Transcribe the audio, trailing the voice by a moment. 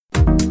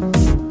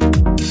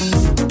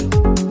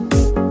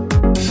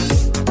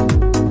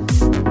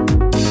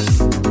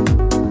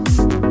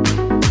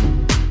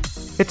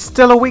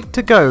Still a week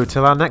to go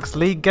till our next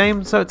league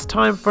game, so it's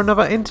time for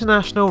another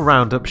international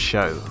roundup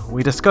show.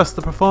 We discuss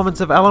the performance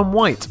of Ellen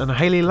White and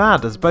Hayley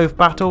Ladd as both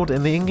battled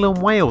in the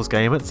England-Wales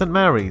game at St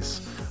Mary's,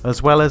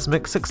 as well as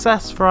mixed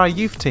success for our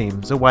youth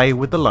teams away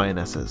with the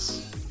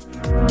Lionesses.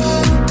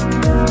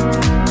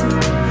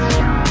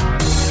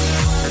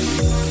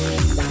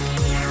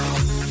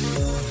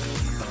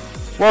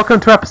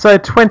 Welcome to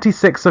episode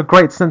 26 of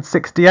Great Since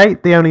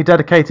 68, the only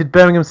dedicated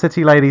Birmingham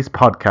City Ladies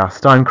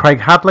podcast. I'm Craig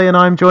Hadley and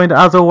I'm joined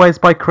as always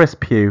by Chris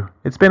Pugh.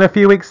 It's been a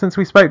few weeks since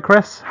we spoke,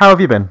 Chris. How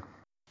have you been?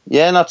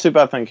 Yeah, not too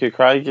bad, thank you,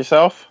 Craig.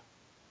 Yourself?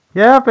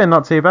 Yeah, I've been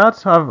not too bad.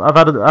 I've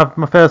had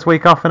my first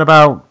week off in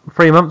about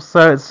 3 months,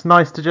 so it's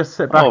nice to just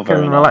sit back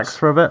and relax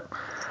for a bit.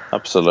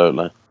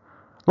 Absolutely.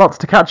 Lots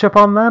to catch up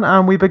on then,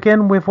 and we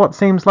begin with what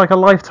seems like a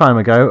lifetime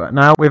ago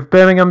now with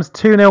Birmingham's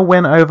 2-0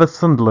 win over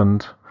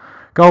Sunderland.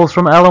 Goals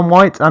from Ellen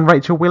White and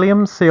Rachel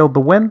Williams sealed the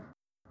win.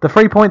 The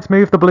 3 points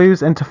moved the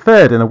Blues into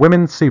third in the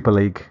Women's Super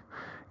League.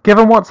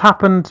 Given what's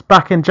happened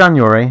back in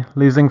January,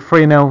 losing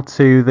 3-0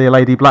 to the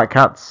Lady Black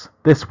Cats,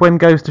 this win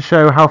goes to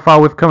show how far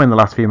we've come in the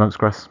last few months,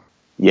 Chris.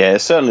 Yeah, it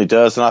certainly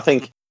does. And I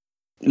think,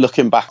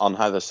 looking back on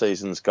how the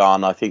season's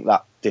gone, I think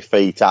that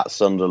defeat at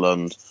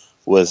Sunderland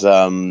was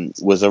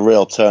a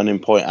real turning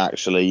point,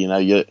 actually. You know,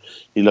 you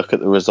look at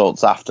the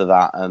results after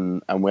that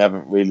and we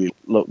haven't really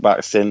looked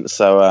back since.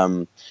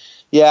 So,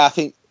 yeah, I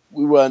think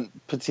we weren't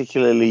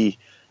particularly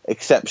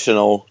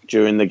exceptional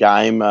during the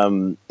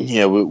game.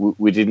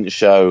 We didn't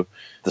show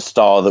the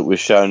star that we've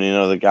shown in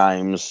other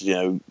games. You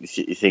know,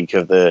 you think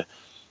of the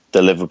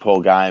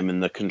Liverpool game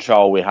and the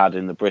control we had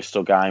in the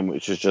Bristol game,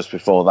 which was just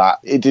before that.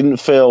 It didn't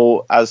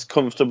feel as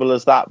comfortable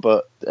as that,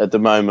 but at the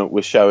moment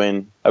we're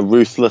showing a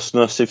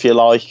ruthlessness, if you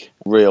like,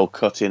 real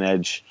cutting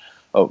edge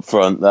up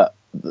front that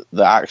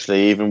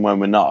actually, even when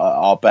we're not at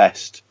our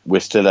best, we're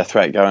still a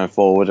threat going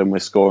forward and we're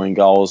scoring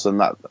goals, and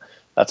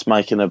that's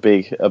making a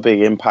big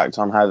impact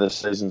on how the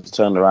season's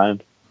turned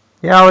around.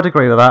 Yeah, I would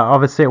agree with that.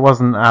 Obviously, it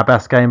wasn't our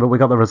best game, but we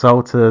got the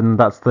result, and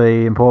that's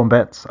the important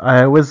bit.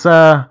 It was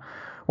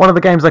one of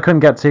the games I couldn't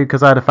get to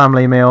because I had a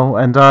family meal,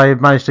 and I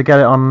managed to get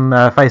it on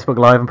Facebook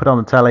Live and put it on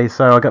the telly,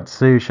 so I got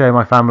to show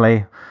my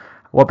family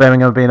what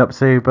Birmingham had been up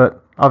to.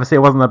 But obviously,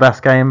 it wasn't the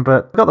best game,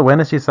 but we got the win,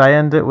 as you say,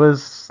 and it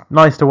was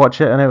nice to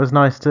watch it, and it was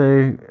nice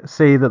to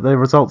see that the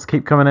results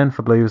keep coming in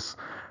for Blues.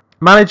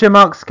 Manager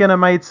Mark Skinner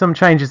made some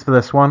changes for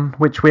this one,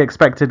 which we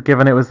expected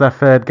given it was their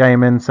third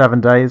game in 7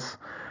 days.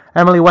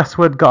 Emily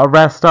Westwood got a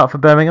rare start for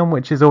Birmingham,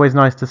 which is always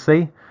nice to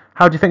see.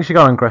 How do you think she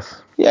got on,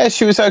 Chris? Yeah,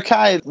 she was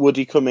okay.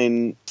 Woody come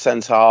in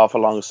centre half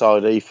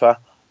alongside Aoife,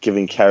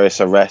 giving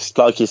Keris a rest.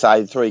 Like you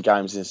say, 3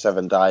 games in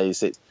 7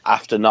 days.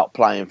 After not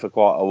playing for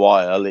quite a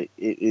while,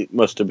 it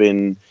must have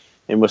been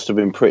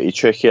pretty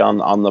tricky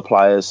on the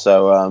players.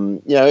 So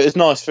it was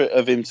nice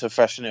of him to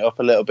freshen it up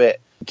a little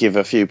bit, give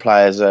a few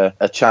players a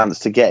chance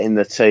to get in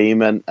the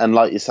team, and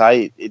like you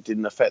say, it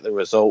didn't affect the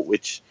result,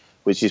 which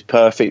is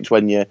perfect.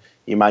 When you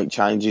make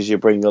changes, you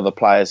bring other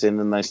players in,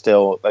 and they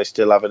still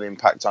have an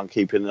impact on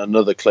keeping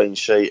another clean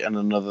sheet and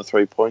another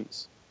 3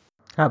 points.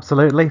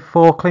 Absolutely,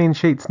 4 clean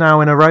sheets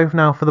now in a row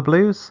now for the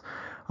Blues.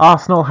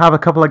 Arsenal have a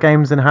couple of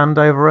games in hand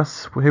over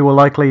us, who will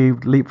likely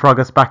leapfrog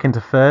us back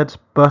into third,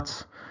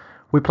 but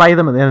we play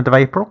them at the end of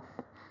April,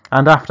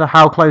 and after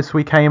how close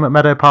we came at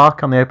Meadow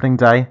Park on the opening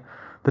day,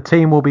 the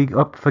team will be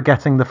up for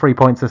getting the 3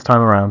 points this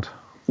time around.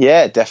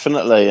 Yeah,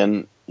 definitely.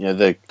 And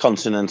the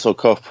Continental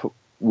Cup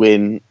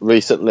win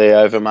recently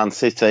over Man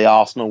City,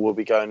 Arsenal will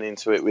be going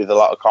into it with a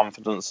lot of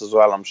confidence as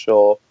well, I'm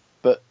sure.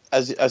 But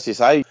as you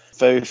say,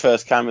 very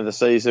first game of the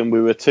season,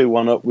 we were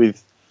 2-1 up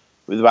with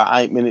about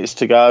 8 minutes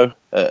to go.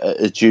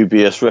 A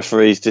dubious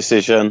referee's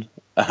decision,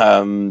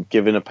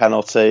 giving a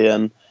penalty,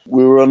 and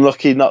we were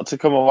unlucky not to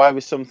come away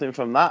with something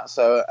from that.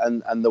 So,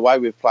 and the way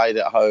we've played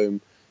at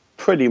home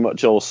pretty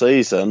much all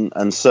season,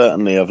 and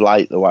certainly of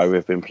late the way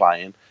we've been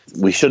playing,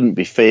 we shouldn't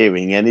be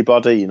fearing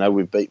anybody. You know,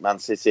 we've beat Man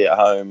City at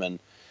home, and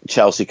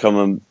Chelsea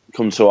come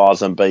to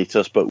ours and beat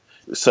us, but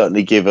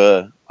certainly give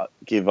our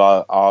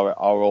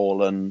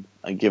all and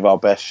give our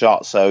best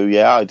shot. So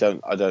yeah, I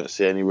don't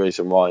see any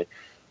reason why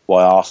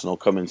Arsenal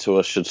coming to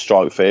us should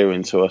strike fear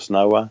into us.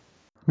 Nowhere.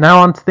 Now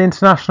on to the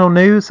international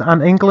news,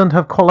 and England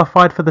have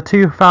qualified for the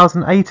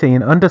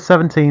 2018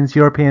 Under-17s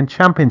European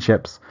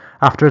Championships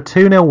after a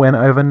 2-0 win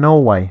over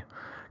Norway.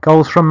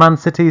 Goals from Man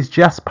City's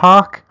Jess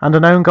Park and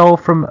an own goal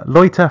from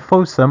Loita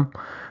Fossum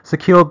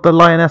secured the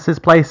Lionesses'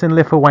 place in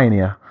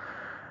Lithuania.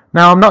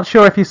 Now, I'm not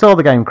sure if you saw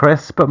the game,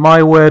 Chris, but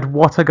my word,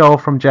 what a goal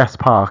from Jess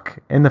Park.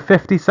 In the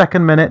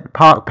 52nd minute,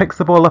 Park picks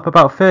the ball up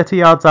about 30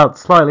 yards out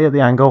slightly at the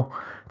angle,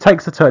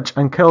 takes a touch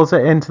and curls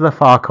it into the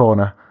far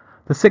corner.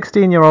 The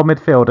 16-year-old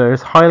midfielder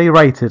is highly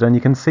rated, and you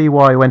can see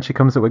why when she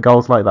comes up with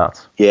goals like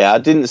that. Yeah, I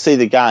didn't see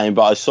the game,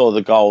 but I saw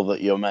the goal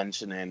that you're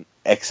mentioning.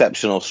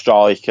 Exceptional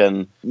strike,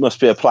 and must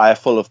be a player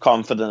full of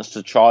confidence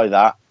to try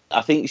that.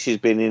 I think she's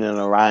been in and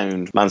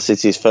around Man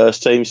City's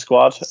first team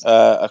squad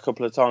a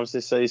couple of times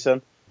this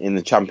season, in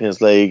the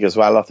Champions League as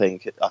well. I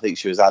think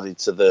she was added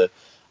to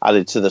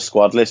the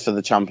squad list for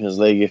the Champions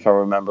League, if I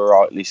remember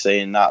rightly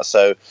seeing that.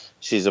 So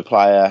she's a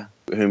player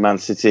who Man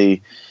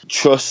City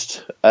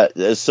trust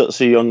at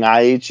such a young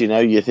age. You know,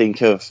 you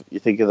think of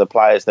the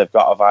players they've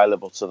got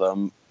available to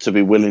them to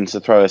be willing to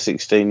throw a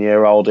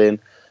 16-year-old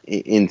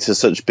into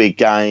such big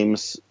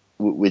games,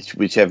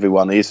 which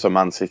everyone is for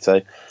Man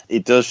City.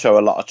 It does show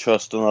a lot of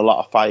trust and a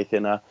lot of faith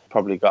in her.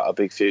 Probably got a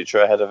big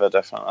future ahead of her,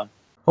 definitely.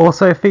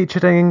 Also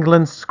featured in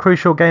England's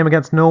crucial game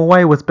against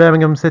Norway was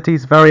Birmingham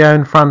City's very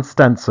own Frans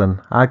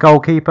Stenson, our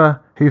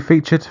goalkeeper, who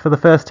featured for the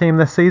first team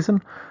this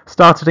season,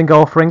 started in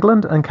goal for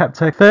England and kept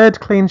her third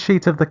clean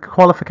sheet of the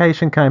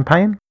qualification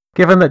campaign.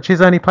 Given that she's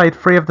only played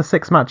 3 of the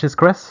 6 matches,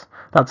 Chris,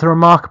 that's a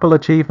remarkable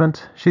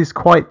achievement. She's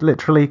quite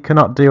literally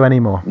cannot do any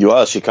more.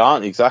 Well, she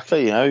can't,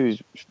 exactly. You know,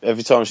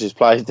 every time she's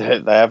played,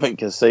 they haven't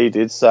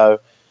conceded,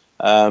 so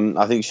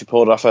I think she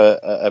pulled off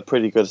a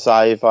pretty good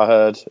save, I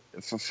heard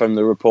from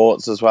the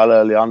reports as well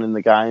early on in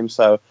the game.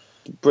 So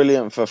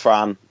brilliant for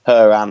Fran.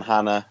 Her and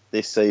Hannah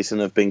this season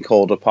have been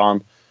called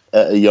upon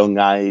at a young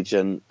age,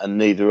 and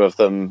neither of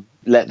them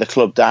let the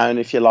club down,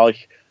 if you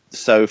like.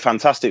 So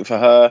fantastic for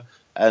her.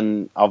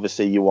 And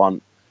obviously you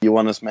want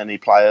as many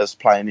players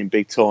playing in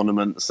big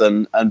tournaments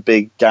and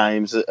big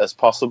games as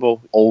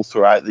possible all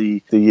throughout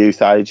the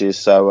youth ages.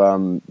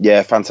 So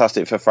yeah,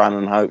 fantastic for Fran,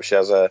 and hope she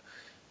has a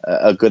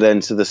good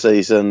end to the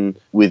season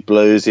with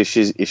Blues if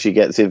she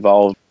gets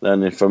involved,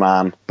 learning from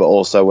Anne, but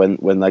also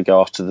when they go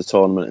off to the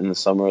tournament in the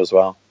summer as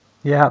well.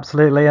 Yeah,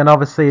 absolutely. And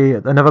obviously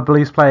another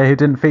Blues player who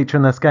didn't feature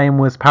in this game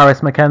was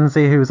Paris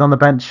McKenzie, who was on the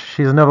bench.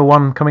 She's another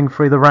one coming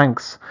through the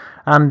ranks.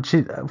 And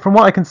she, from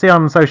what I can see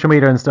on social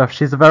media and stuff,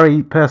 she's a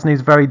very person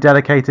who's very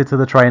dedicated to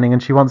the training,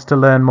 and she wants to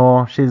learn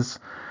more. She's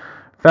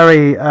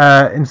very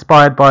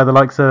inspired by the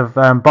likes of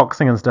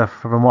boxing and stuff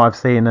from what I've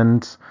seen,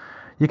 and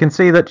you can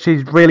see that she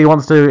really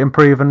wants to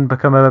improve and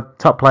become a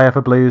top player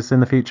for Blues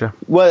in the future.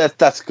 Well,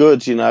 that's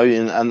good, you know,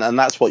 and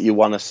that's what you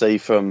want to see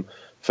from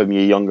your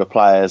younger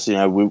players. You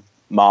know,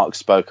 Mark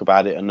spoke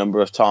about it a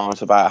number of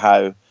times about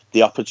how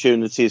the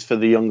opportunities for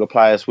the younger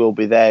players will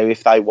be there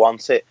if they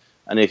want it,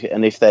 and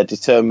if they're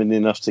determined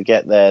enough to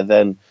get there,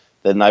 then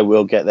they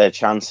will get their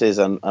chances.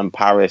 And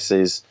Paris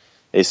is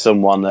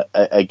someone that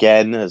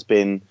again has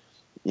been,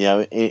 you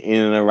know,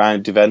 in and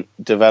around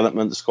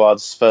development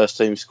squads, first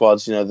team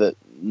squads. You know, that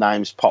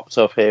names popped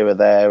up here or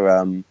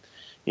there.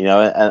 You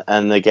know,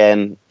 and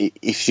again,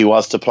 if she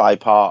was to play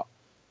part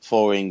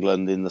for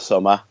England in the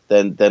summer,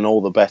 then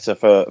all the better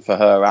for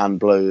her and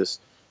Blues.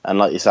 And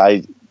like you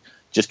say,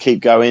 just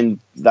keep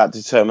going, that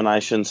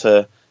determination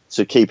to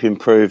keep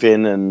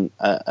improving, and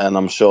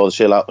I'm sure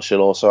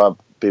she'll also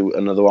be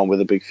another one with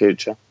a big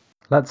future.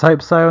 Let's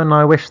hope so, and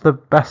I wish the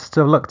best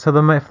of luck to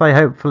them if they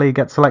hopefully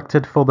get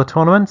selected for the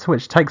tournament,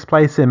 which takes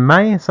place in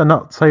May, so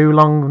not too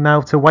long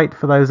now to wait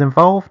for those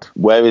involved.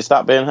 Where is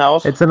that being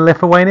held? It's in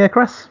Lithuania,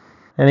 Chris,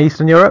 in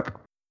Eastern Europe.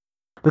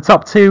 The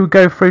top 2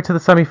 go through to the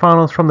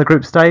semi-finals from the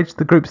group stage.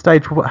 The group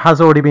stage has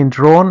already been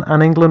drawn,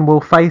 and England will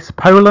face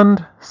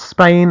Poland,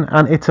 Spain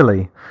and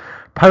Italy.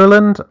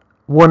 Poland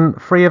won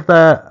 3 of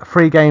their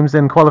 3 games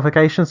in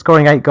qualification,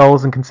 scoring 8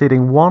 goals and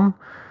conceding 1.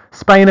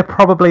 Spain are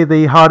probably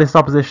the hardest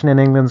opposition in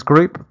England's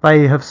group.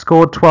 They have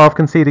scored 12,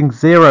 conceding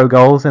 0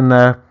 goals in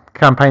their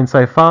campaign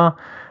so far.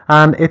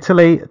 And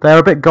Italy, they're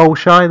a bit goal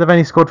shy. They've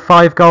only scored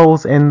 5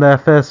 goals in their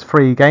first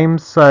 3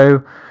 games.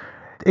 So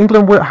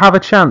England will have a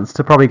chance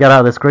to probably get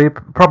out of this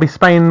group. Probably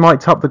Spain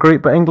might top the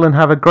group, but England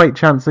have a great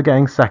chance of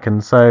getting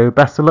second. So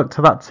best of luck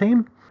to that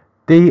team.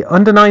 The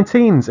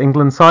under-19s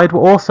England side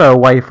were also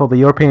away for the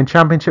European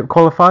Championship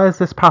qualifiers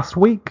this past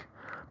week,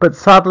 but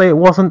sadly it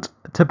wasn't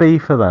to be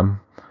for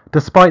them.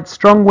 Despite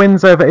strong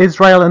wins over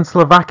Israel and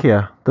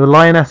Slovakia, the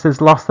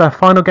Lionesses lost their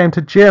final game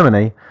to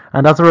Germany,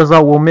 and as a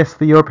result will miss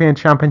the European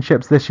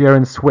Championships this year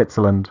in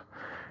Switzerland.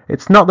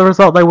 It's not the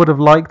result they would have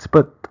liked,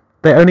 but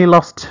they only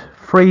lost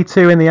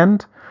 3-2 in the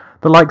end.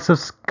 The likes of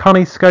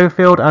Connie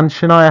Schofield and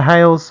Shania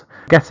Hales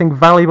getting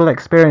valuable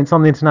experience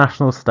on the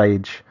international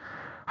stage.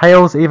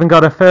 Hales even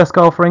got her first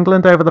goal for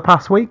England over the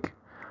past week.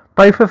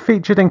 Both have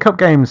featured in cup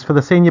games for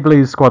the Senior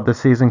Blues squad this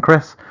season,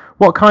 Chris.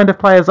 What kind of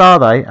players are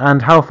they, and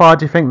how far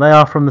do you think they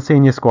are from the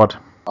senior squad?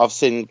 I've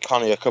seen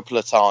Connie a couple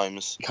of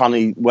times.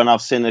 Connie, when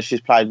I've seen her, she's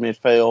played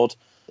midfield.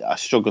 I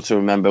struggle to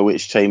remember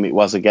which team it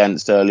was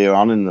against earlier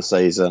on in the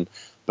season,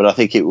 but I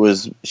think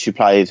she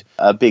played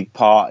a big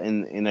part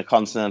in a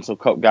Continental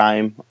Cup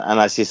game. And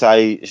as you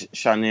say,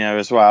 Shania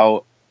as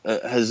well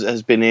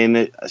has been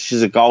in.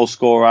 She's a goal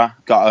scorer,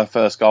 got her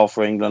first goal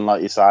for England,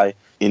 like you say,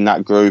 in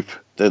that group,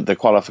 the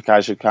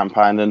qualification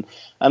campaign.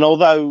 And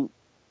although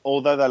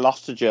they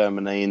lost to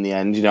Germany in the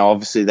end, you know,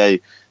 obviously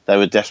they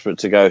were desperate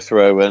to go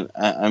through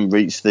and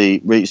reach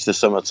the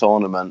summer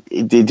tournament.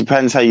 It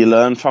depends how you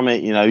learn from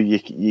it. You know,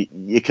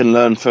 you can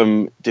learn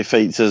from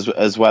defeats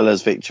as well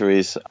as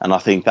victories. And I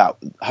think that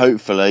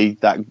hopefully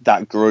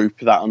that group,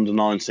 that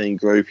under-19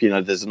 group, you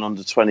know, there's an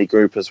under-20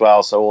 group as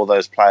well. So all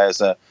those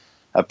players are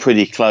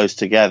pretty close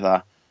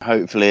together.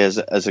 Hopefully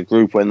as a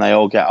group, when they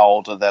all get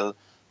older,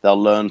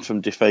 they'll learn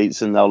from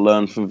defeats and they'll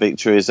learn from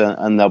victories,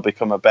 and they'll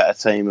become a better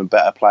team and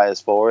better players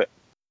for it.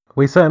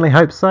 We certainly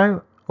hope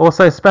so.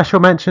 Also,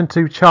 special mention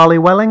to Charlie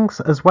Wellings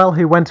as well,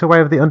 who went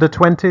away with the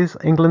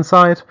under-20s England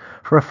side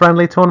for a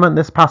friendly tournament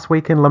this past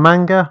week in La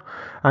Manga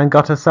and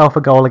got herself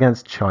a goal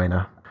against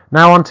China.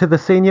 Now on to the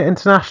senior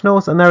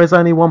internationals, and there is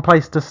only one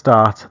place to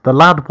start, the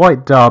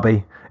Ladd-White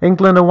derby.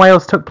 England and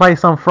Wales took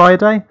place on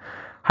Friday.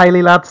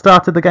 Hayley Ladd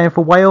started the game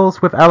for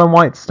Wales, with Ellen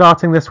White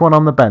starting this one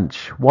on the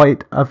bench.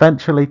 White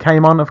eventually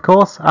came on, of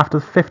course, after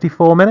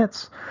 54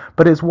 minutes,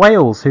 but it's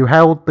Wales who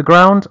held the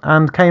ground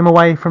and came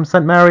away from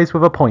St Mary's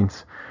with a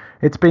point.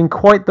 It's been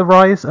quite the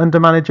rise under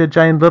manager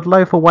Jane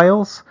Ludlow for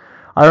Wales.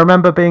 I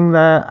remember being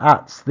there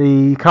at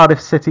the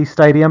Cardiff City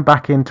Stadium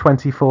back in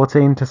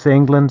 2014 to see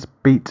England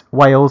beat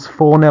Wales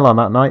 4-0 on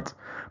that night.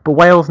 But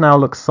Wales now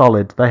looks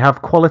solid. They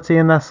have quality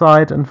in their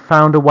side and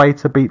found a way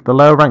to beat the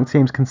lower ranked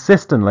teams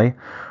consistently,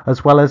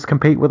 as well as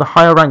compete with the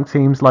higher ranked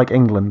teams like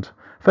England.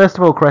 First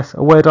of all, Chris,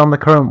 a word on the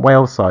current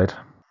Wales side.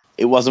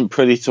 It wasn't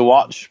pretty to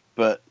watch,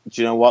 but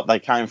do you know what? They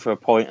came for a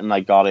point and they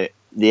got it.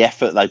 The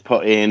effort they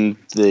put in,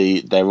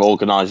 their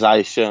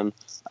organisation,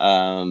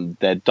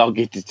 their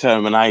dogged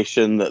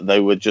determination that they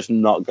were just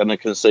not going to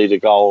concede a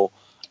goal,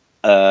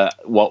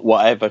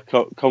 whatever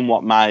come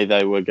what may,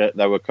 they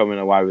were coming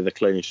away with a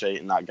clean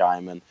sheet in that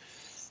game, and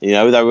you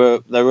know they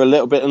were a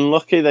little bit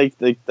unlucky.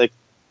 They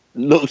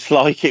looked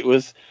like it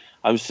was.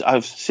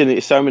 I've seen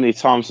it so many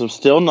times. I'm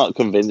still not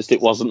convinced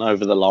it wasn't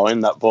over the line,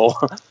 that ball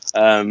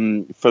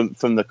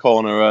from the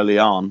corner early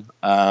on.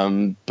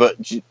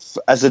 But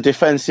as a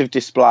defensive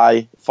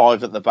display,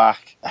 5 at the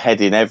back,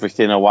 heading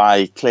everything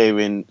away,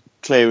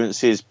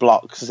 clearances,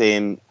 blocks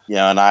in. You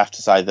know, and I have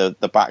to say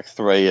the back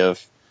 3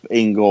 of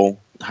Ingle,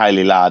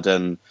 Hayley Ladd,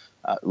 and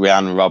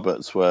Rhiannon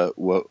Roberts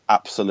were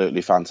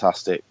absolutely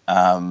fantastic.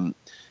 You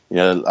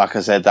know, like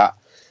I said,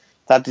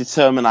 that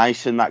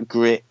determination, that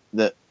grit,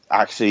 that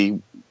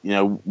actually, you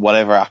know,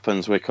 whatever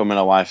happens, we're coming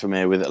away from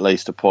here with at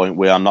least a point.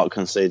 We are not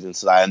conceding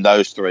today. And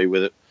those 3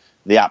 were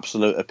the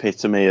absolute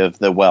epitome of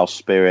the Welsh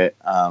spirit,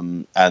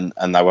 and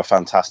they were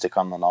fantastic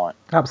on the night.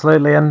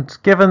 Absolutely, and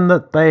given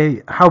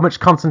that how much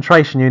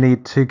concentration you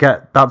need to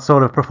get that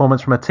sort of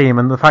performance from a team,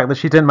 and the fact that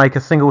she didn't make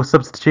a single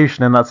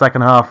substitution in that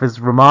second half is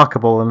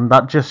remarkable, and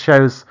that just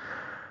shows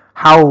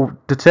how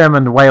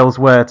determined Wales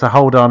were to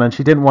hold on, and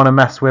she didn't want to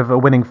mess with a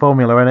winning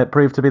formula, and it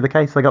proved to be the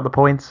case. They got the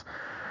points.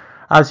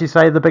 As you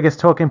say, the biggest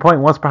talking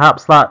point was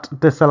perhaps that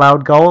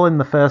disallowed goal in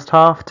the first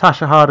half.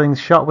 Tasha Harding's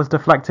shot was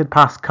deflected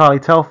past Carly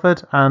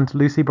Telford, and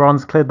Lucy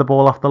Bronze cleared the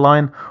ball off the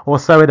line, or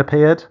so it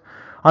appeared.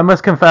 I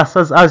must confess,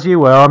 as you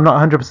were, I'm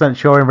not 100%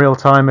 sure in real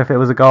time if it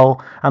was a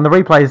goal, and the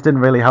replays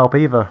didn't really help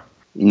either.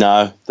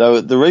 No,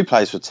 the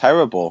replays were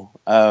terrible.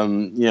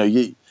 You know,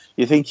 you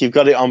think you've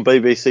got it on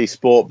BBC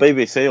Sport.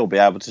 BBC will be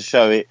able to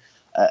show it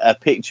a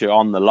picture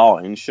on the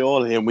line,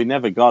 surely, and we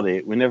never got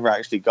it. We never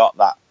actually got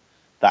that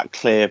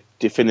clear,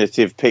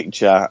 definitive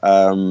picture.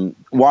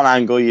 One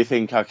angle, you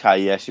think, okay,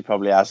 yeah, she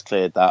probably has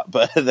cleared that,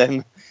 but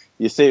then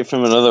you see it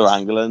from another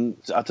angle, and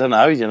I don't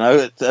know, you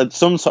know,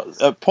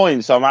 at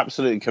points, I'm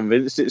absolutely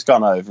convinced it's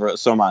gone over at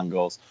some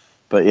angles.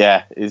 But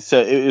yeah,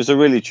 it was a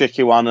really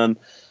tricky one, and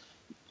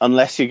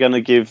unless you're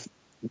going to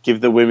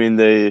give the women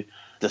the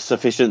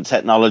sufficient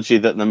technology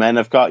that the men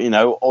have got, you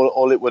know,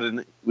 all it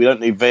would, we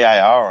don't need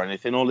VAR or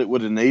anything. All it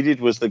would have needed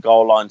was the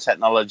goal line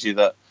technology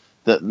that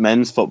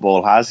men's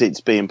football has.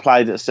 It's being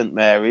played at St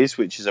Mary's,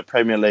 which is a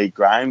Premier League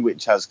ground,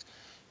 which has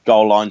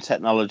goal line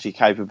technology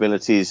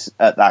capabilities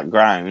at that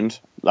ground.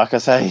 Like I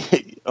say,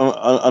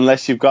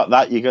 unless you've got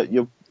that,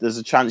 there's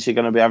a chance you're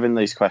going to be having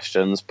these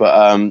questions. But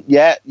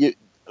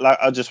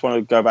I just want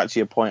to go back to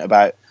your point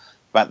about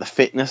the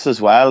fitness as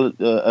well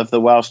of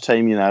the Welsh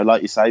team. You know,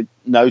 like you say,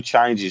 no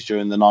changes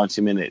during the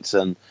 90 minutes,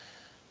 and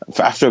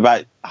after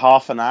about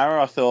half an hour,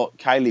 I thought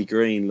Kaylee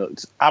Green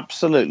looked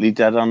absolutely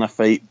dead on her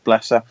feet.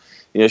 Bless her.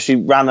 You know, she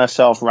ran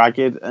herself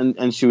ragged,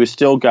 and she was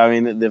still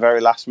going at the very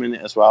last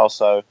minute as well.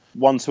 So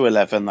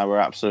 1-11, they were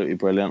absolutely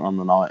brilliant on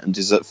the night and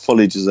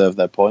fully deserved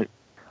their point.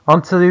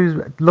 On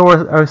to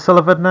Laura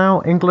O'Sullivan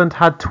now. England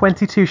had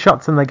 22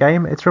 shots in the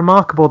game. It's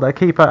remarkable that a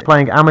keeper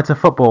playing amateur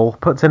football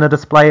puts in a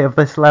display of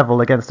this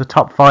level against a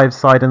top 5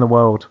 side in the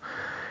world.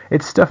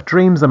 It's stuff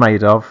dreams are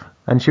made of,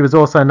 and she was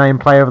also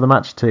named player of the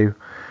match too.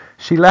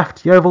 She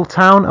left Yeovil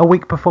Town a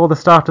week before the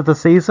start of the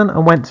season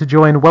and went to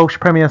join Welsh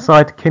Premier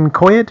side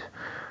Kincoed,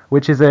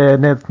 which is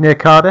near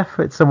Cardiff.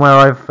 It's somewhere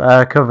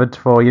I've covered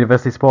for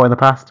University Sport in the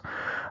past.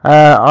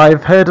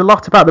 I've heard a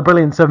lot about the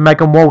brilliance of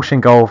Megan Walsh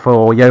in goal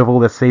for Yeovil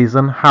this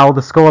season, how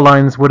the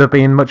scorelines would have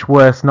been much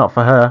worse not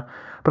for her.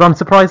 But I'm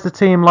surprised a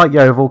team like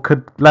Yeovil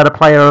could let a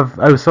player of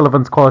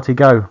O'Sullivan's quality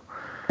go.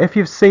 If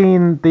you've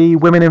seen the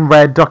Women in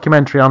Red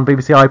documentary on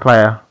BBC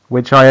iPlayer,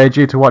 which I urge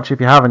you to watch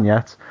if you haven't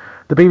yet,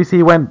 the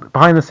BBC went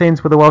behind the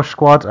scenes with the Welsh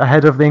squad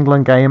ahead of the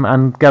England game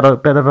and get a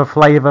bit of a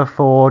flavour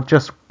for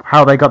just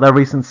how they got their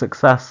recent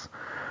success.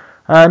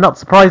 Not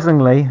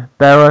surprisingly,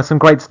 there are some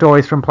great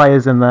stories from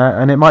players in there,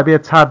 and it might be a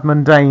tad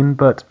mundane,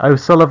 but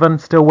O'Sullivan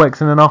still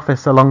works in an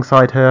office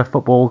alongside her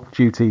football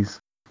duties.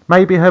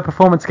 Maybe her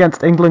performance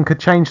against England could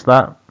change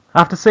that.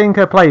 After seeing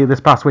her play this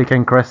past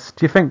weekend, Chris,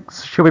 do you think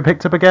she'll be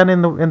picked up again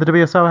in the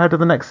WSL ahead of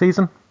the next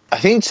season? I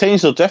think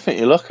teams will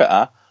definitely look at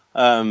her.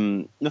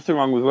 Nothing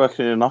wrong with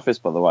working in an office,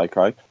 by the way,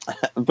 Craig.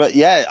 But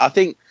yeah, I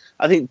think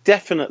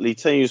definitely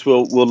teams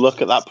will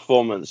look at that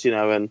performance,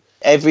 and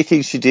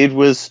everything she did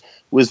was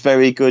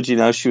very good.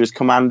 She was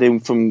commanding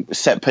from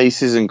set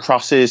pieces and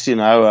crosses,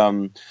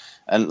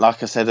 and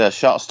like I said, her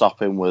shot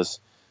stopping was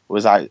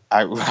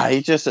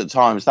outrageous at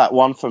times. That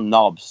one from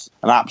Nobbs,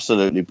 an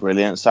absolutely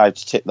brilliant save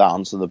to tip that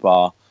onto the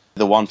bar.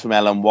 The one from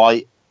Ellen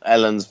White,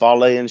 Ellen's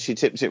volley, and she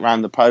tipped it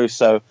round the post.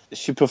 So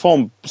she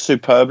performed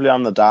superbly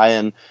on the day,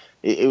 and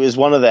it was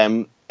one of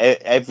them.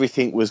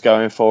 Everything was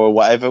going for her.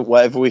 Whatever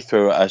we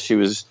threw at her, she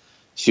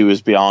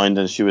was behind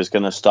and she was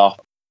going to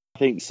stop. I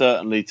think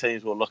certainly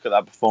teams will look at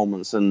that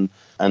performance and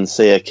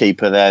see a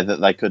keeper there that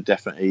they could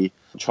definitely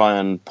try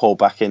and pull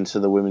back into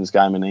the women's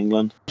game in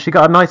England. She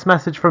got a nice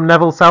message from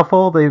Neville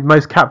Southall, the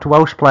most capped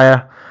Welsh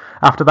player,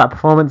 after that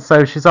performance.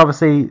 So she's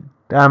obviously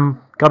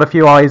got a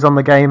few eyes on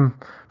the game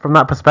from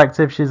that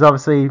perspective. She's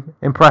obviously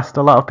impressed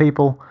a lot of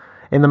people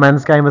in the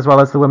men's game as well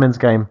as the women's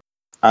game.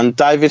 And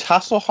David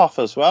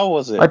Hasselhoff as well,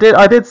 was it?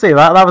 I did see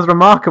that. That was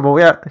remarkable.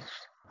 Yeah.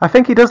 I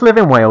think he does live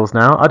in Wales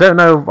now. I don't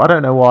know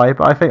why,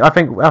 but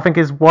I think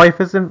his wife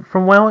is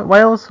from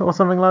Wales or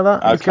something like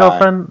that. His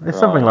girlfriend is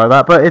something like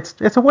that. But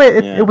it's a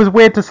weird. It was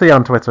weird to see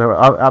on Twitter.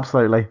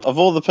 Absolutely. Of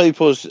all the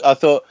people, I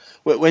thought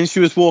when she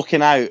was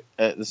walking out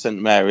at the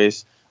St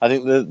Mary's, I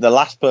think the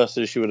last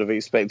person she would have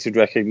expected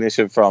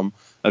recognition from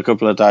a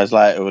couple of days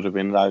later would have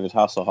been David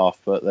Hasselhoff.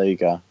 But there you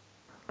go.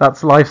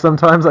 That's life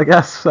sometimes, I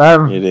guess.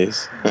 It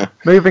is.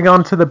 Moving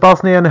on to the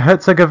Bosnia and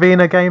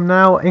Herzegovina game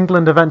now.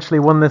 England eventually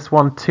won this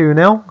one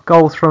 2-0.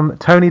 Goals from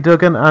Tony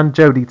Duggan and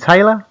Jodie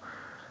Taylor.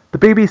 The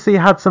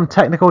BBC had some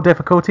technical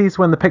difficulties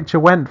when the picture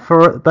went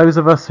for those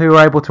of us who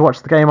were able to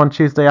watch the game on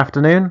Tuesday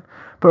afternoon.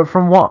 But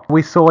from what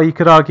we saw, you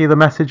could argue the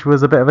message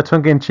was a bit of a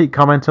tongue-in-cheek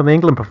comment on the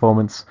England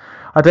performance.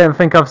 I don't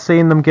think I've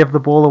seen them give the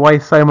ball away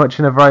so much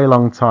in a very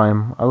long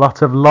time. A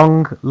lot of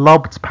long,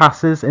 lobbed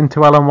passes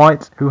into Ellen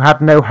White, who had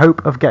no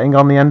hope of getting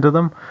on the end of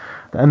them.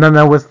 And then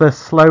there was the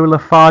slow,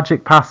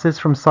 lethargic passes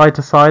from side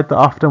to side that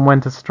often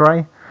went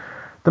astray.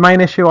 The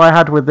main issue I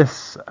had with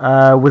this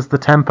was the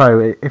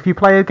tempo. If you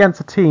play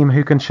against a team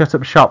who can shut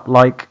up shop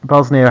like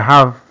Bosnia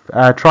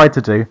have tried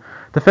to do,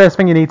 the first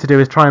thing you need to do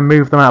is try and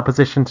move them out of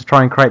position to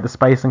try and create the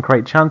space and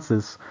create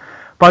chances.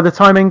 By the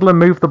time England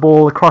moved the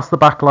ball across the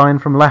back line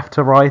from left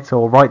to right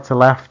or right to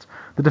left,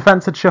 the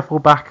defence had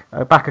shuffled back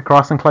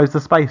across and closed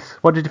the space.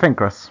 What did you think,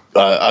 Chris?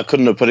 I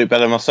couldn't have put it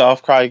better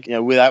myself, Craig.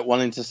 Without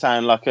wanting to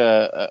sound like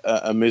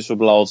a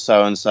miserable old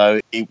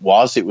so-and-so, it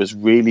was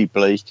really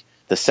bleak.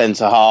 The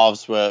centre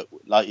halves were,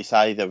 like you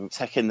say, they were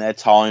taking their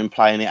time,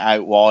 playing it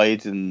out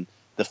wide, and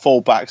the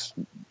full-backs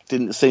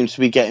didn't seem to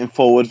be getting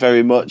forward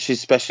very much,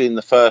 especially in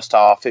the first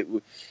half. It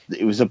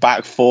was a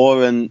back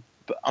four, and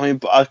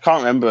I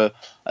can't remember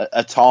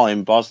a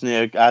time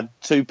Bosnia had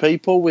two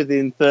people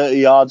within 30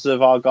 yards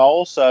of our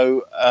goal.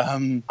 So,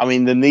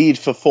 the need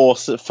for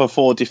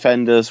four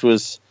defenders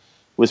was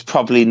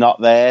probably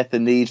not there. The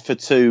need for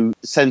two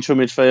central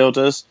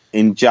midfielders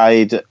in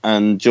Jade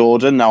and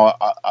Jordan. Now,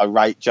 I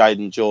rate Jade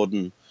and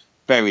Jordan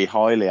very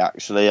highly,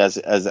 actually, as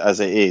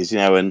it is.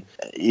 And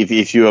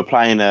if you were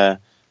playing a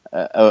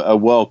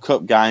World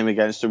Cup game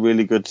against a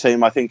really good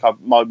team, I think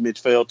my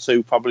midfield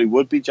two probably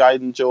would be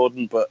Jade and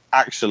Jordan. But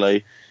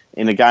actually,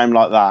 in a game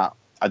like that,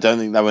 I don't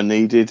think they were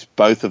needed.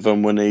 Both of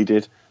them were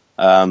needed.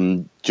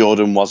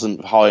 Jordan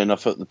wasn't high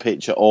enough at the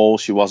pitch at all.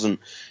 She wasn't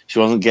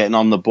getting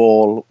on the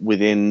ball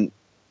within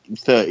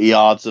 30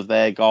 yards of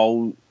their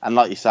goal. And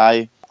like you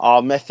say,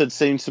 our method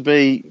seems to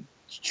be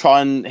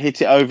try and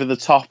hit it over the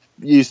top,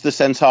 use the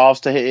centre halves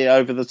to hit it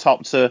over the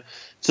top to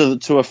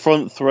a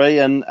front three,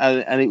 and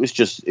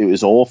it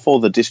was awful.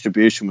 The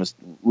distribution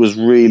was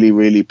really,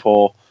 really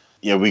poor.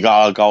 We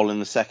got our goal in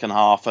the second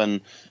half,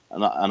 and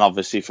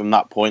obviously from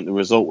that point the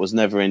result was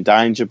never in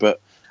danger.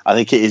 But I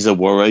think it is a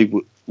worry.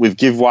 We've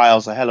give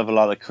Wales a hell of a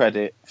lot of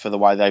credit for the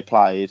way they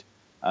played,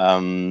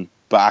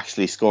 but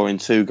actually scoring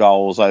 2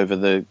 goals over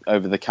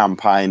the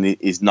campaign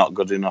is not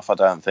good enough, I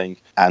don't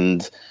think.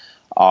 And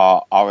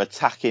our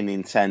attacking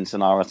intent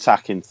and our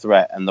attacking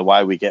threat and the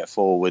way we get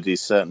forward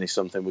is certainly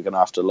something we're going to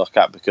have to look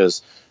at,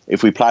 because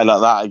if we play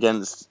like that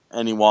against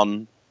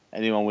anyone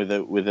with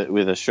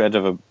a shred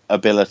of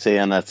ability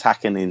and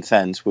attacking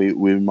intent, we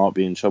might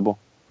be in trouble.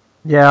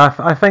 Yeah,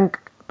 I think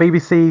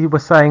BBC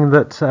was saying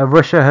that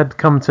Russia had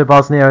come to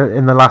Bosnia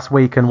in the last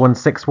week and won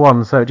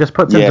 6-1, so it just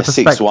puts into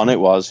perspective. 6-1 it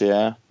was,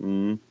 yeah.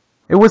 Mm.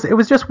 It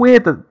was just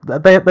weird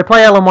that they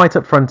play Ellen White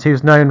up front,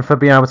 who's known for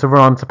being able to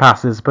run onto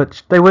passes,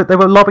 but they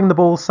were lobbing the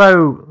ball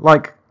so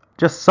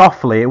just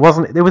softly. It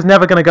was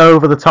never going to go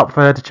over the top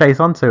for her to chase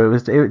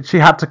onto. She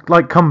had to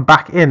come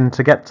back in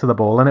to get to the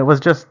ball, and it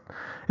was just,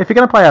 if you're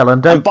going to play Ellen,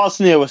 don't. And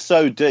Bosnia was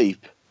so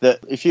deep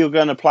that if you're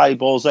going to play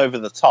balls over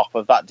the top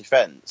of that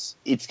defence,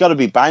 it's got to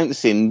be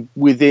bouncing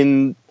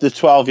within the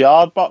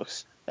 12-yard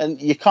box,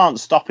 and you can't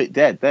stop it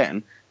dead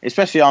then.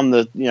 Especially on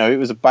the, it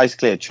was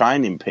basically a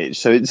training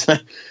pitch, so it's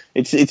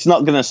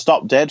not going to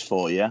stop dead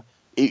for you.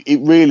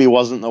 It really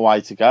wasn't the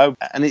way to go,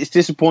 and it's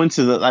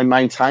disappointing that they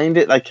maintained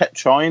it. They kept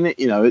trying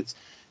it.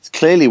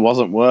 clearly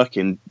wasn't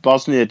working.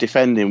 Bosnia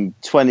defending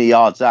 20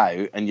 yards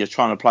out, and you're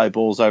trying to play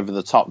balls over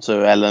the top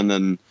to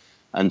Ellen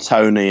and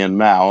Tony and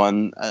Mel,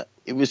 and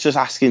it was just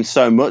asking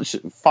so much,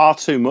 far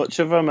too much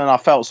of them, and I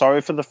felt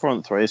sorry for the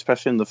front three,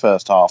 especially in the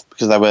first half,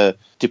 because they were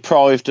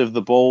deprived of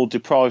the ball,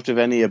 deprived of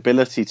any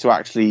ability to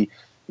actually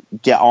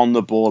get on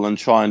the ball and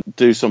try and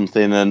do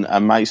something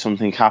and make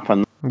something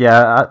happen.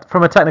 Yeah,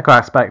 from a technical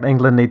aspect,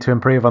 England need to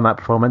improve on that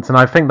performance, and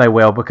I think they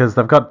will, because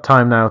they've got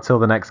time now till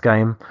the next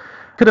game.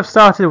 Could have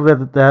started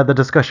with the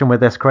discussion with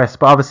this, Chris,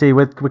 but obviously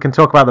we can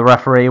talk about the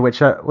referee,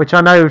 which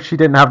I know she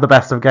didn't have the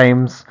best of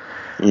games,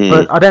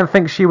 but I don't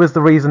think she was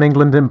the reason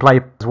England didn't play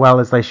as well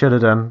as they should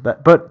have done.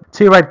 But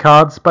 2 red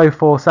cards, both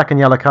for second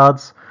yellow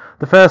cards.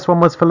 The first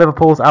one was for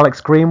Liverpool's Alex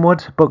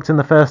Greenwood, booked in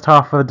the first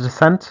half of a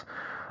descent,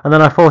 and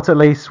then I thought at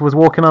least was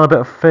walking on a bit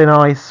of thin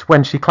ice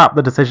when she clapped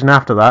the decision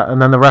after that,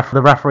 and then the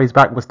referee's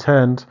back was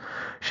turned.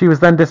 She was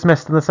then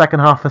dismissed in the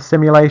second half for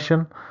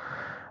simulation.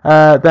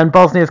 Then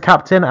Bosnia's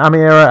captain,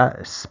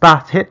 Amira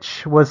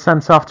Spahic, was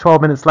sent off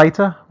 12 minutes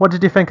later. What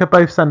did you think of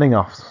both sending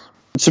offs?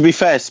 To be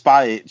fair,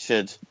 Spahic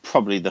had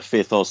probably the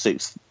 5th or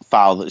 6th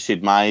foul that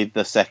she'd made,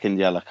 the second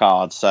yellow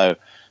card. So,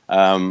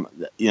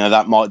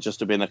 that might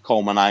just have been a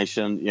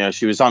culmination.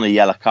 She was on a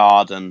yellow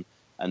card, and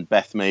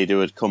Beth Mead, who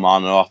had come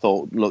on, and I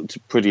thought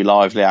looked pretty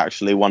lively,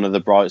 actually, one of the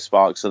bright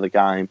sparks of the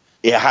game.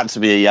 It had to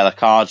be a yellow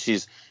card.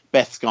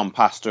 Beth's gone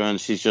past her, and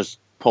she's just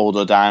pulled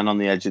her down on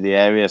the edge of the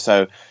area.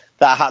 So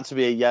that had to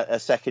be a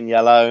second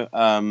yellow.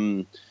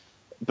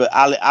 But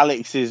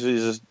Alex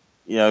is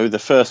the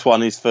first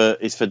one is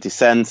for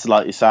dissent,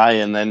 like you say,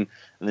 and then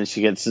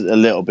she gets a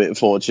little bit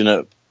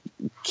fortunate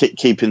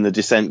keeping the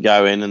dissent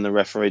going, and the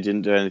referee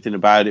didn't do anything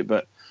about it.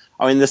 But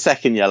I mean, the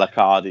second yellow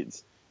card,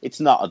 it's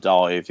not a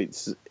dive.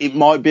 It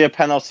might be a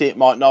penalty, it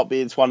might not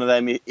be. It's one of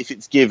them. If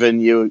it's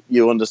given,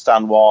 you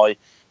understand why.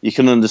 You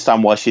can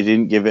understand why she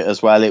didn't give it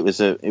as well. It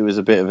was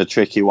a bit of a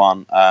tricky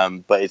one,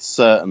 but it's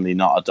certainly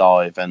not a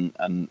dive,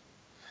 and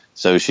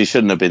so she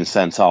shouldn't have been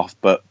sent off.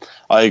 But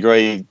I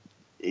agree,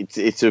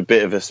 it's a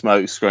bit of a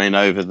smokescreen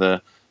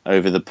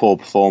over the poor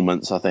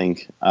performance, I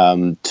think,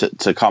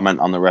 to comment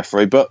on the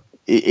referee. But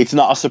it's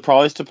not a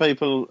surprise to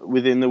people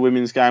within the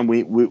women's game.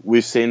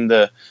 We've seen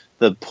the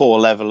poor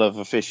level of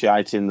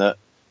officiating that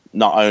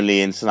not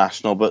only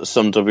international but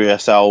some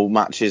WSL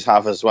matches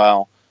have as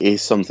well.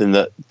 Is something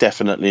that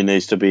definitely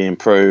needs to be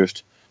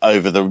improved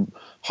over the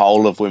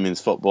whole of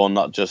women's football,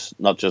 not just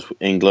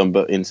England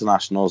but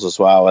internationals as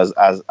well,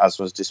 as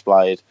was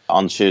displayed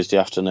on Tuesday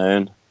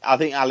afternoon. I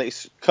think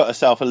Alex cut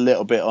herself a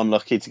little bit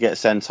unlucky to get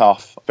sent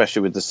off,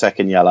 especially with the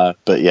second yellow.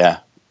 But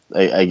yeah,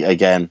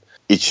 again,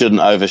 it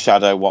shouldn't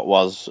overshadow what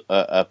was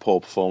a poor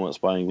performance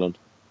by England.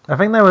 I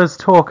think there was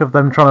talk of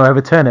them trying to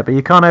overturn it, but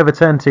you can't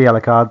overturn 2 yellow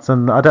cards,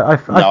 and I don't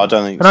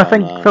think. And I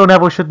think Phil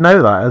Neville should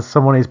know that as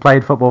someone who's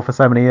played football for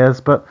so many years.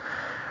 But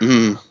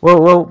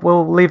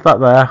we'll leave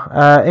that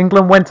there.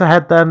 England went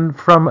ahead then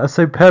from a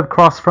superb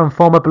cross from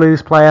former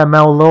Blues player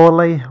Mel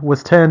Lawley,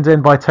 was turned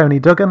in by Tony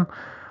Duggan.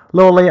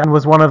 Lawley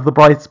was one of the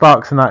bright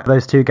sparks in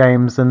those 2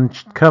 games, and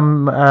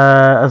come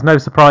as no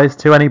surprise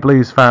to any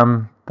Blues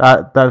fan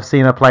that have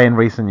seen her play in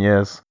recent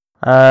years.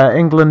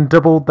 England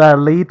doubled their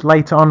lead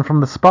later on from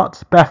the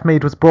spot. Beth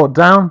Mead was brought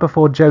down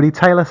before Jodie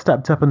Taylor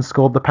stepped up and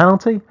scored the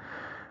penalty.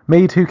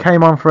 Mead, who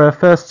came on for her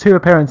first 2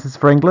 appearances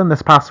for England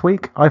this past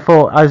week, I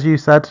thought, as you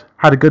said,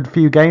 had a good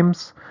few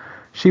games.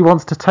 She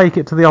wants to take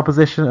it to the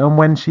opposition, and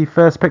when she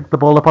first picked the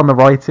ball up on the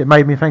right, it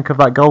made me think of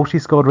that goal she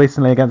scored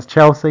recently against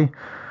Chelsea.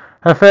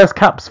 Her first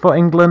caps for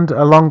England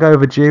are long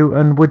overdue,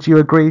 and would you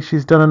agree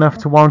she's done enough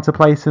to warrant a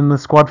place in the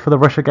squad for the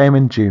Russia game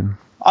in June?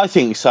 I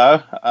think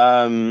so.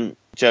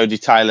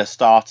 Jodie Taylor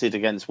started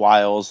against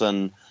Wales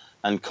and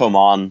come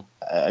on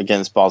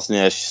against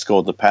Bosnia. She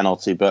scored the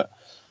penalty, but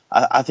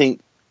I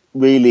think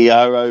really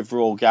her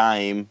overall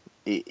game,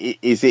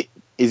 is it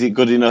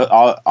good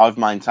enough? I've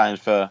maintained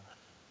for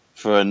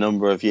a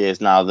number of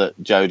years now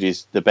that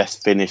Jodie's the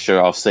best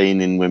finisher I've seen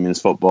in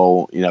women's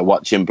football,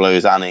 watching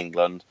Blues and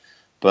England.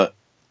 But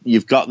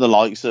you've got the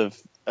likes of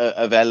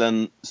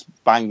Ellen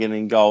banging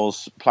in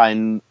goals,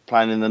 playing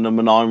in the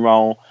number 9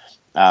 role.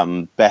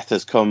 Beth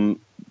has come,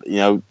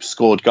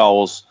 scored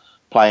goals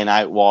playing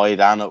out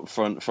wide and up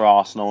front for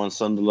Arsenal and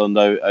Sunderland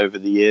over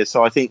the years.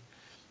 So I think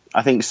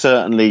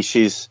certainly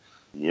she's,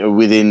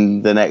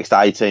 within the next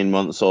 18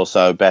 months or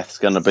so, Beth's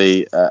going to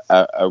be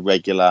a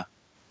regular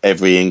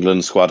every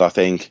England squad, I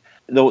think.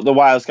 The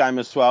Wales game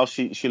as well,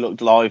 she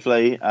looked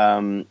lively.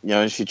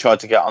 She tried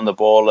to get on the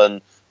ball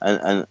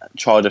and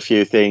tried a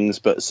few things,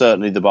 but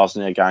certainly the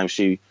Bosnia game,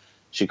 she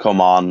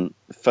come on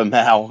for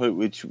Mel,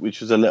 which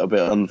was a little bit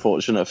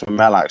unfortunate for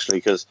Mel, actually,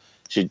 because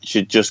she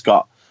just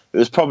got, it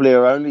was probably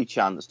her only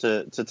chance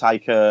to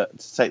take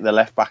the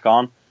left back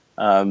on,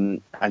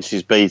 and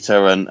she's beat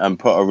her and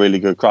put a really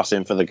good cross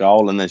in for the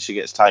goal, and then she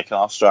gets taken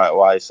off straight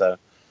away. So,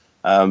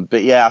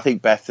 but yeah, I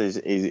think Beth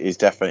is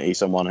definitely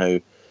someone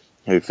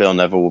who Phil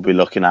Neville will be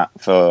looking at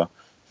for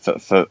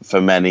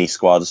many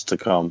squads to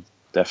come,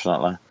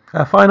 definitely.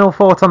 A final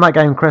thought on that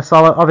game, Chris.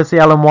 Obviously,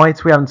 Ellen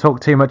White, we haven't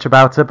talked too much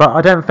about her, but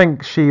I don't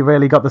think she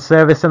really got the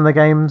service in the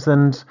games,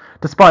 and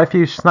despite a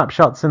few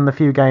snapshots in the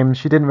few games,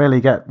 she didn't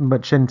really get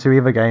much into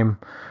either game,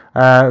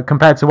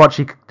 compared to what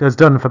she has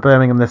done for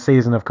Birmingham this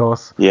season, of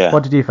course. Yeah.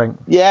 What did you think?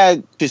 Yeah,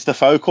 she's the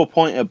focal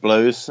point of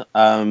Blues.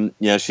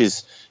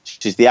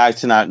 She's the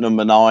out-and-out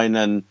number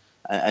 9,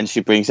 and she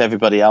brings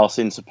everybody else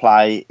into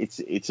play.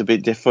 It's a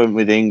bit different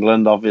with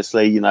England,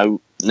 obviously. You know,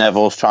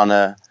 Neville's trying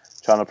to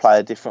play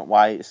a different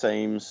way, it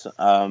seems.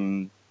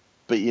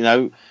 But you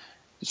know,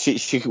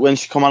 she when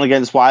she come on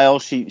against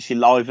Wales, she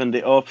livened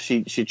it up.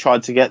 She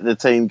tried to get the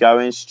team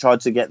going. She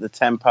tried to get the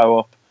tempo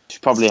up. She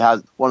probably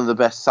had one of the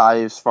best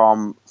saves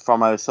from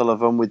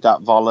O'Sullivan with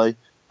that volley,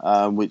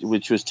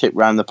 which was tipped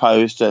round the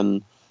post.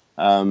 And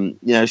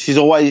she's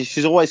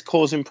always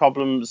causing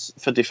problems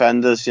for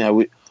defenders. You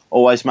know,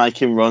 always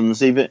making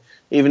runs, even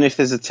if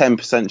there's a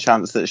 10%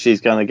 chance that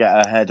she's going to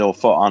get her head or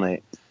foot on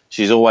it.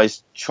 She's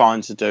always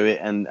trying to do it,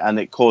 and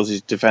it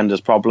causes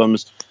defenders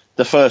problems.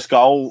 The first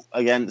goal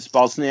against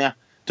Bosnia,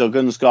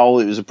 Duggan's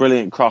goal, it was a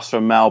brilliant cross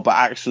from Mel, but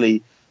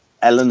actually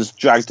Ellen's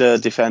dragged her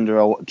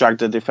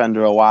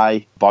defender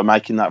away by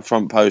making that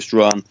front post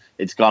run.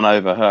 It's gone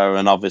over her,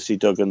 and obviously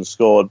Duggan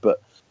scored,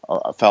 but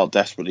I felt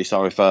desperately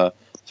sorry for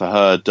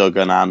her,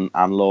 Duggan,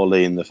 and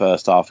Lawley in the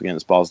first half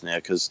against Bosnia,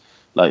 because,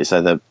 like you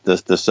say,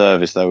 the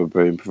service they were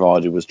being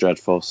provided was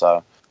dreadful.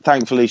 So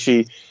thankfully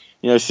she's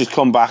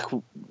come back,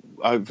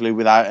 hopefully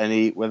without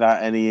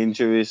any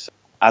injuries.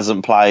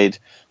 Hasn't played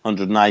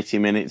 180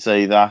 minutes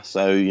either,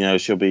 so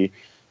she'll be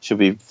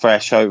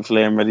fresh,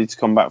 hopefully, and ready to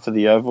come back for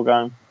the Yeovil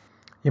game.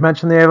 You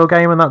mentioned the Yeovil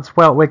game, and that's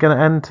where we're going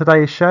to end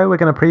today's show. We're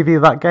going to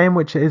preview that game,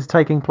 which is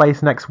taking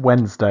place next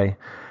Wednesday.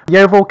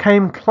 Yeovil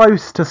came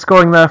close to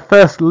scoring their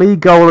first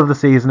league goal of the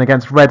season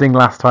against Reading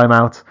last time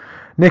out.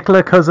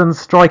 Nicola Cousins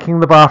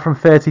striking the bar from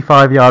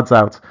 35 yards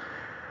out.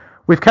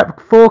 We've kept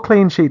 4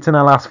 clean sheets in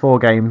our last 4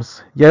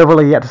 games.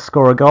 Yeovil are yet to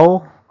score a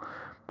goal.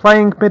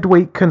 Playing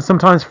midweek can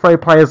sometimes throw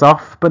players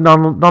off, but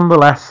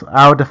nonetheless,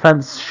 our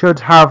defence should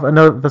have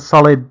another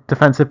solid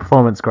defensive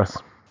performance, Chris.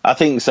 I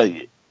think so.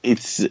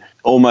 It's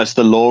almost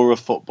the law of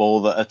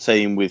football that a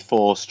team with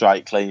 4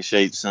 straight clean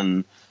sheets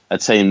and a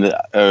team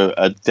that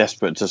are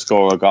desperate to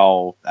score a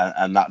goal,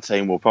 and that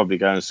team will probably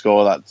go and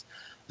score. That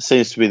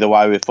seems to be the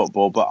way with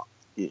football, but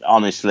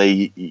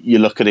honestly, you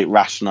look at it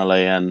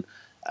rationally, and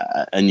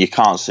you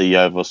can't see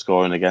Yeovil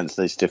scoring against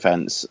this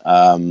defence.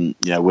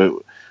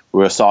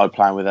 We're a side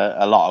playing with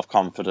a lot of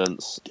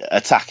confidence,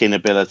 attacking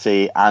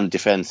ability and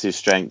defensive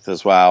strength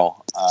as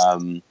well.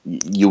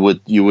 You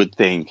would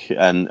think,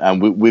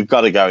 and we've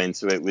got to go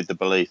into it with the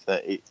belief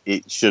that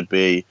it should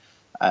be,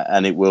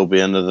 and it will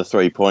be, another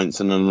 3 points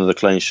and another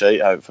clean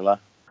sheet, hopefully.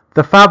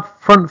 The fab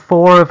front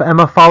 4 of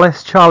Emma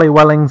Follis, Charlie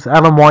Wellings,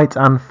 Ellen White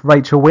and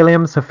Rachel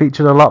Williams have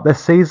featured a lot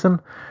this season.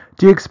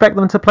 Do you expect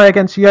them to play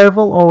against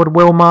Yeovil, or would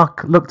Will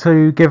Mark look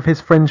to give his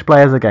fringe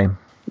players a game?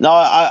 No,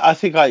 I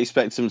think I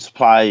expect him to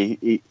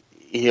play.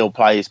 He'll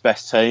play his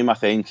best team, I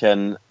think,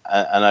 and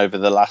over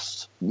the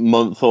last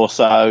month or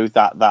so,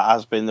 that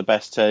has been the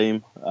best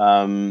team.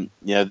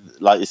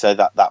 Like you said,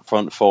 that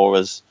front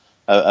 4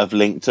 have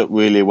linked up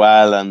really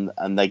well,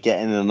 and they're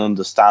getting an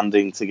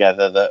understanding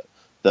together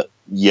that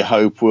you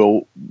hope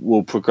will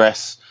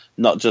progress,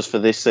 not just for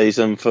this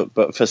season,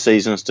 but for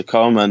seasons to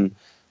come. And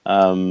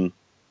I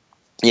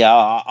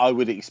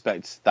would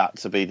expect that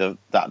to be the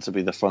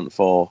front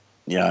 4.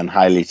 And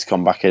Haley to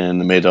come back in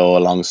the middle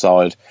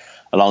alongside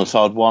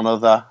one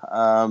other.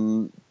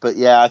 But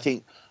yeah, I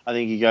think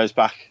he goes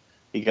back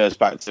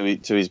to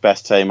his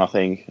best team. I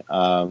think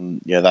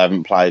they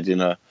haven't played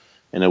in a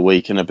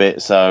week and a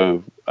bit,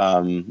 so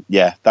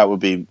that would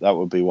be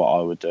what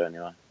I would do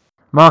anyway.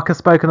 Mark has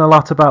spoken a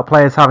lot about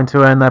players having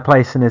to earn their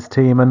place in his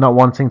team and not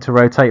wanting to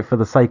rotate for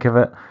the sake of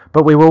it,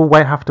 but we will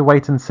have to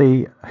wait and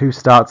see who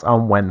starts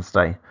on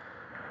Wednesday.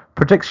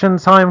 Prediction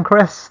time,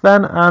 Chris,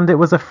 then, and it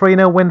was a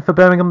 3-0 win for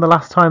Birmingham the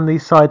last time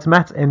these sides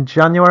met in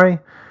January.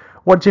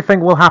 What do you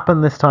think will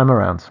happen this time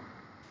around?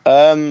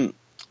 I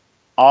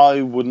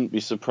wouldn't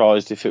be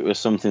surprised if it was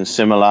something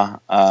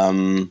similar.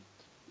 I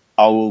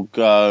will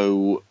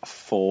go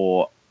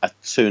for a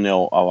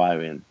 2-0 away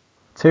win.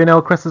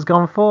 2-0 Chris has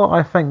gone for.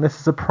 I think this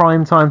is a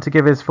prime time to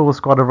give his full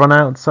squad a run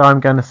out, so I'm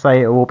going to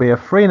say it will be a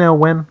 3-0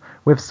 win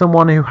with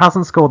someone who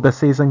hasn't scored this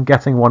season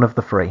getting one of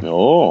the 3.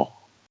 Oh.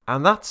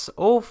 And that's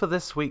all for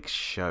this week's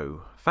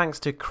show. Thanks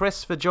to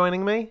Chris for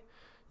joining me.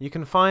 You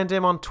can find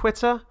him on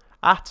Twitter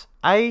at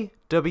AWCAIB.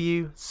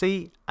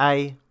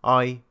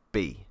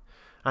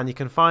 And you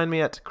can find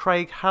me at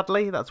Craig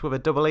Hadley, that's with a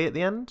double E at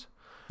the end.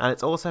 And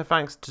it's also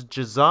thanks to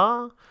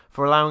Jazar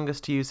for allowing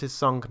us to use his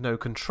song No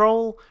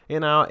Control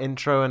in our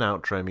intro and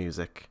outro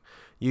music.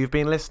 You've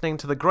been listening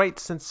to the Great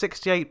Since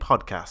 68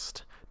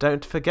 podcast.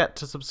 Don't forget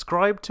to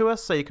subscribe to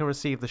us so you can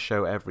receive the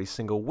show every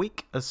single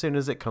week as soon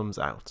as it comes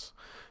out.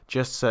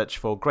 Just search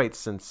for Great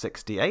Since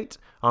 68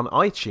 on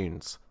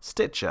iTunes,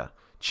 Stitcher,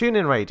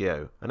 TuneIn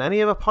Radio, and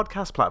any other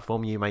podcast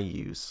platform you may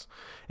use.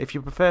 If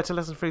you prefer to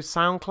listen through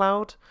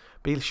SoundCloud,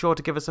 be sure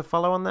to give us a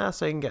follow on there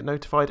so you can get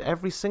notified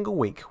every single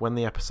week when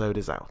the episode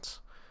is out.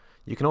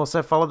 You can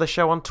also follow the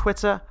show on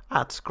Twitter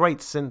at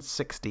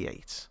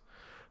GreatSince68.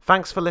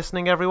 Thanks for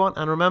listening, everyone,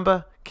 and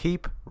remember,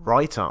 keep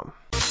right on.